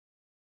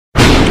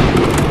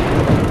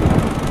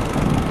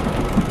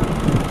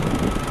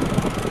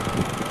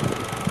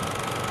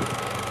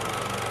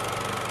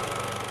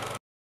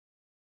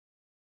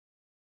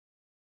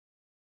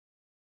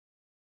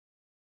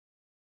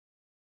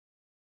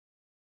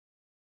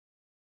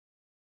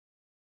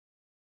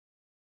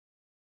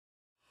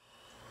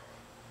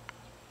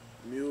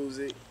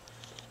music,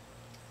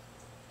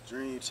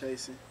 dream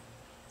chasing,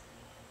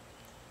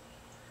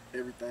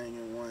 everything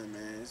in one,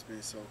 man. It's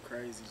been so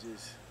crazy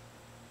just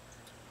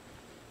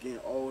getting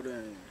older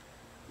and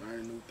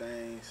learning new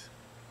things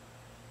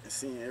and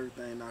seeing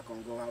everything not gonna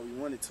go how we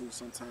want it to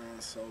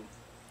sometimes. So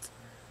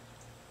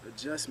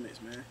adjustments,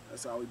 man.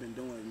 That's all we've been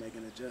doing,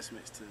 making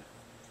adjustments to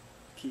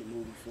keep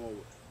moving forward.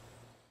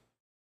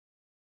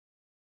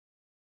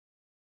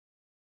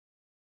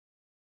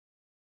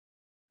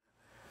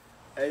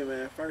 Hey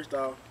man, first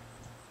off,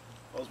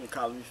 folks been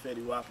calling me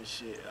Fetty Wap and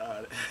shit.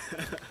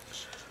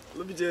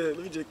 Let me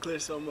just clear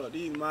something up.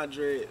 These my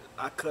dreads,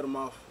 I cut them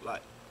off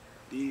like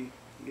these.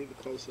 Give it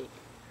close up.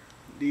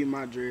 These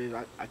my dreads.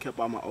 I kept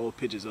all my old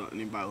pictures up.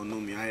 Anybody who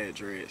knew me, I had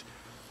dreads.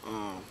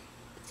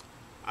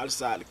 I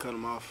decided to cut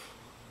them off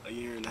a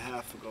year and a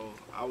half ago.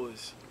 I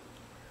was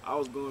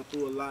going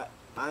through a lot.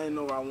 I didn't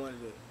know where I wanted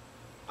to.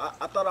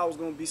 I thought I was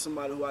gonna be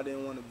somebody who I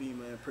didn't want to be,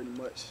 man. Pretty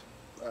much,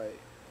 like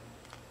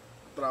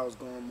I thought I was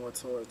going more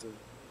towards the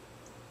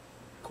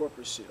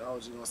corporate shit. I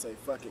was just gonna say,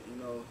 fuck it, you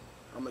know.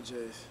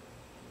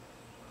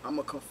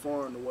 I'ma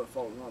conform to what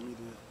folks want me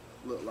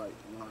to look like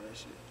and all that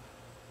shit.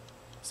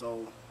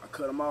 So I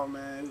cut them off,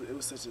 man. It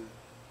was such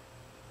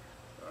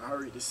a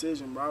hurried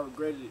decision, but I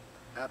regretted it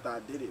after I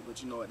did it.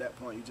 But you know, at that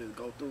point, you just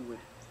go through with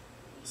it.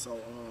 So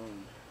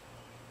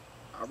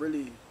I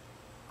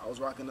was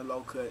rocking the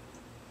low cut.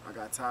 I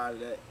got tired of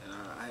that, and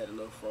I had a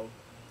little fro.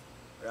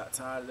 I got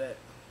tired of that,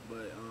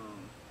 but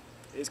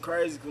it's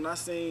crazy when I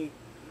seen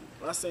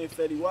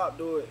Fetty Wap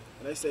do it,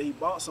 and they said he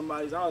bought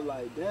somebody's. I was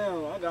like,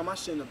 damn, I got my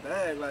shit in the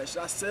bag. Like,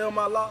 should I sell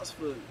my locks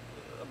for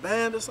a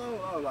band or something?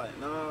 I was like,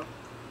 nah,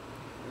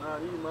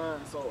 these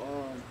mine. So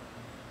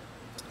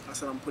I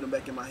said I'm putting them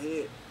back in my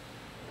head,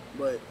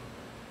 but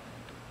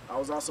I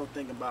was also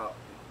thinking about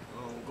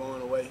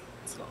going away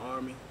to the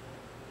Army.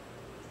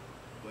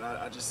 But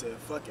I just said,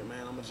 fuck it,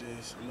 man. I'ma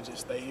just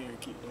stay here and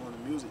keep doing the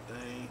music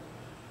thing.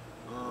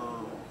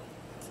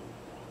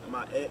 And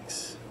my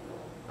ex,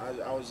 I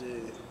was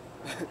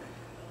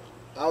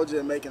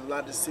just making a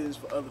lot of decisions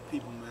for other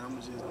people, man. I'm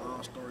just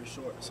long story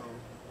short. So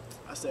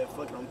I said,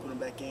 fuck it, I'm putting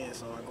back in.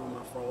 So I grew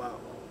my fro out,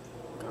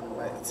 got them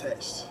back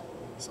attached.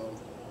 So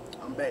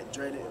I'm back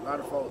dreaded. A lot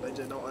of folks, they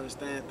just don't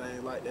understand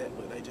things like that,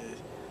 but they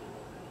just,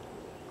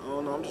 I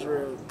don't know, I'm just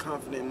real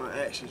confident in my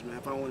actions, man.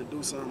 If I want to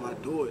do something, I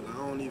do it. I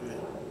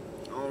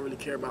don't really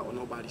care about what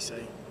nobody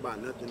say,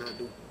 about nothing I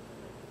do.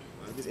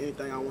 If it's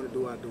anything I want to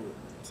do, I do it.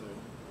 So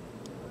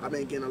I've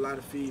been getting a lot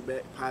of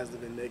feedback,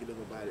 positive and negative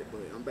about it,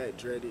 but I'm back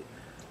dreaded.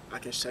 I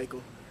can shake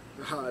them.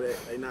 All that,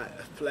 they not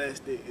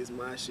plastic, it's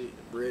my shit.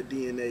 Bred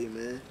DNA,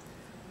 man.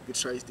 You can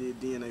trace the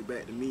DNA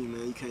back to me,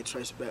 man. You can't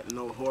trace it back to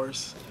no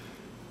horse,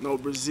 no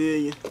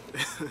Brazilian.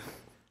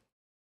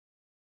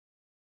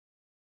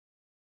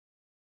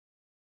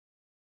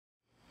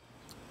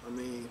 I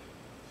mean,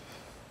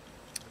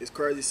 it's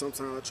crazy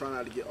sometimes. I try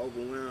not to get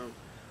overwhelmed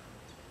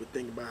with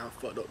thinking about how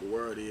fucked up the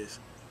world is.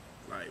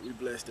 Like, we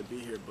blessed to be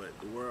here, but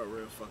the world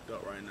real fucked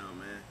up right now,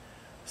 man.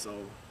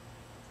 So,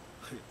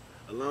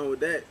 along with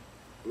that,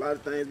 a lot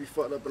of things be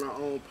fucked up in our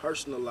own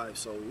personal life.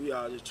 So we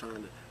all just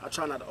I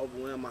try not to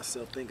overwhelm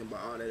myself thinking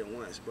about all that at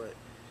once. But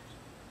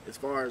as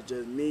far as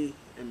just me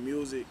and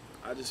music,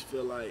 I just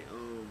feel like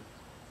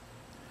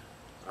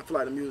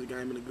the music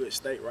game in a good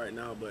state right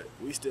now, but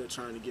we still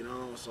trying to get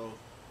on. So,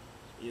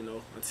 you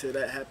know, until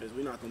that happens,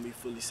 we're not gonna be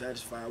fully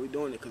satisfied. We're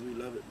doing it because we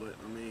love it, but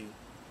I mean,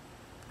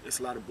 it's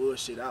a lot of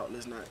bullshit out.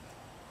 Let's not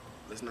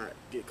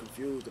get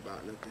confused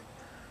about nothing.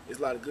 There's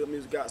a lot of good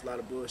music out, it's a lot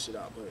of bullshit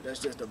out, but that's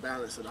just the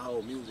balance of the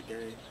whole music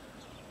game.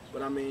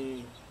 But I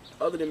mean,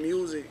 other than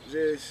music,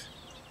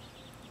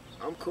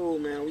 I'm cool,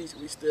 man. We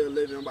still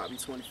living. I'm about to be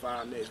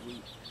 25 next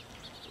week.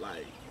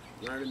 Like,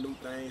 learning new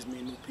things,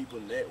 meeting new people,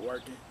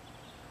 networking.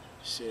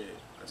 Shit,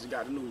 I just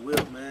got a new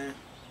whip, man.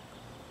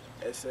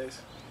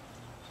 SS.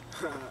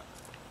 Yeah,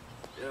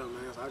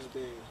 man. So I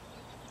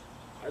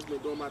just been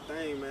doing my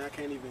thing, man. I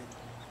can't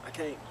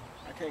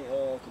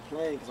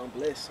complain because I'm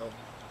blessed. So,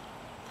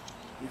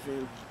 you feel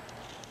me?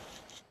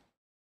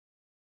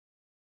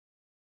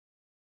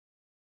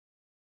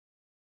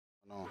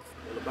 Well,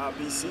 about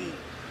BC,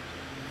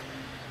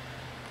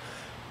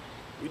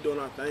 we doing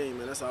our thing,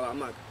 man. That's all. I'm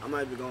not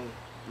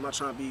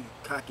trying to be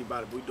cocky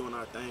about it, but we doing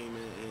our thing,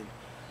 man.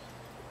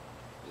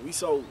 And we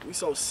so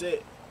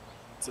set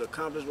to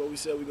accomplish what we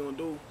said we gonna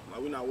do.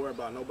 Like, we're not worried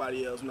about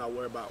nobody else. We're not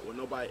worried about what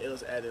nobody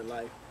else added in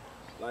life.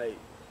 Like,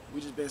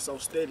 we just been so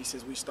steady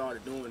since we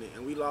started doing it,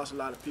 and we lost a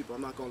lot of people.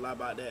 I'm not gonna lie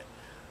about that,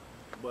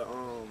 but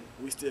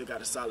we still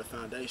got a solid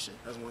foundation.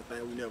 That's one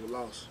thing we never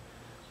lost.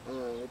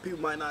 What people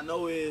might not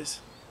know is,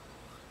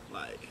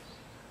 like,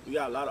 we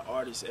got a lot of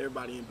artists.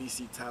 Everybody in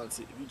BC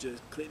talented. If you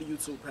just click the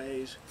YouTube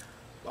page,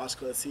 watch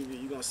Club TV,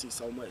 you're gonna see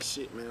so much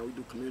shit, man. We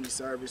do community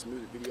service,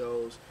 music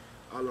videos.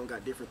 All of them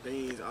got different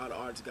things. All the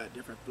artists got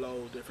different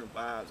flows, different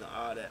vibes, and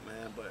all that,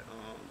 man. But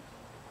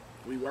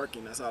we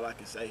working. That's all I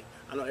can say.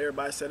 I know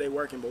everybody say they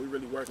working, but we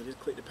really working. Just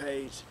click the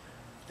page,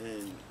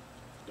 and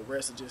the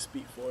rest will just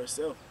speak for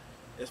itself.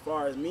 As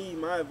far as me,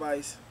 my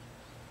advice,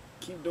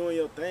 keep doing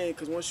your thing,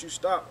 because once you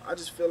stop, I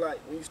just feel like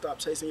when you stop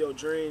chasing your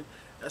dream,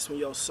 that's when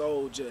your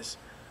soul just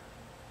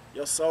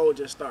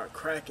start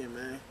cracking,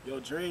 man. Your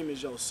dream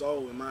is your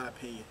soul, in my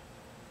opinion.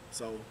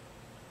 So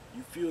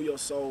you fuel your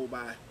soul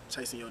by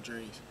chasing your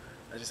dreams.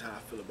 That's just how I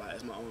feel about it.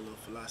 It's my own little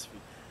philosophy.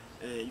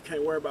 And you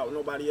can't worry about what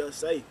nobody else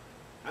say.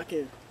 I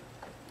can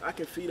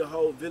feed a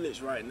whole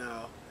village right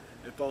now,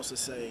 and folks will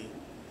say,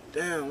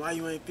 damn, why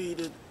you ain't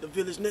feed the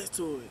village next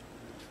to it?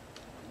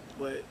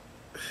 But,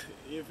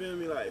 you feel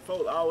me? Like,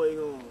 folks always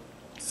gonna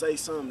say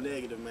something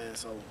negative, man.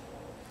 So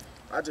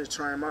I just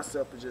train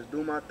myself to just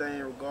do my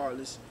thing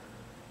regardless.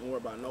 Don't worry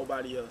about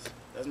nobody else.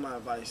 That's my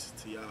advice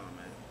to y'all,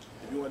 man.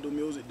 If you want to do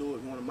music, do it.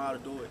 If you want to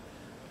model, do it.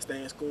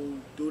 Stay in school,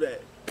 do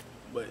that.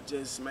 But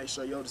just make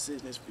sure your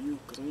decision is for you.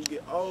 Because when you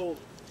get old,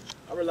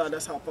 I realize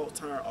that's how folks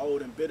turn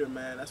old and bitter,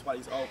 man. That's why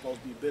these old folks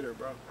be bitter,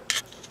 bro.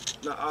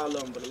 Not all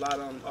of them, but a lot of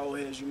them old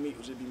heads you meet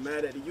will just be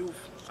mad at the youth.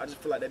 I just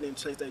feel like they didn't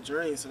chase their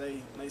dreams, so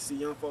when they see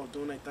young folks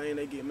doing their thing,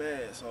 they get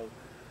mad. So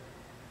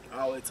I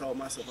always told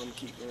myself I'm gonna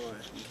keep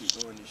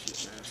going this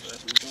shit, man. So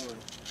that's what we're doing.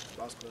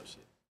 Boss Club shit.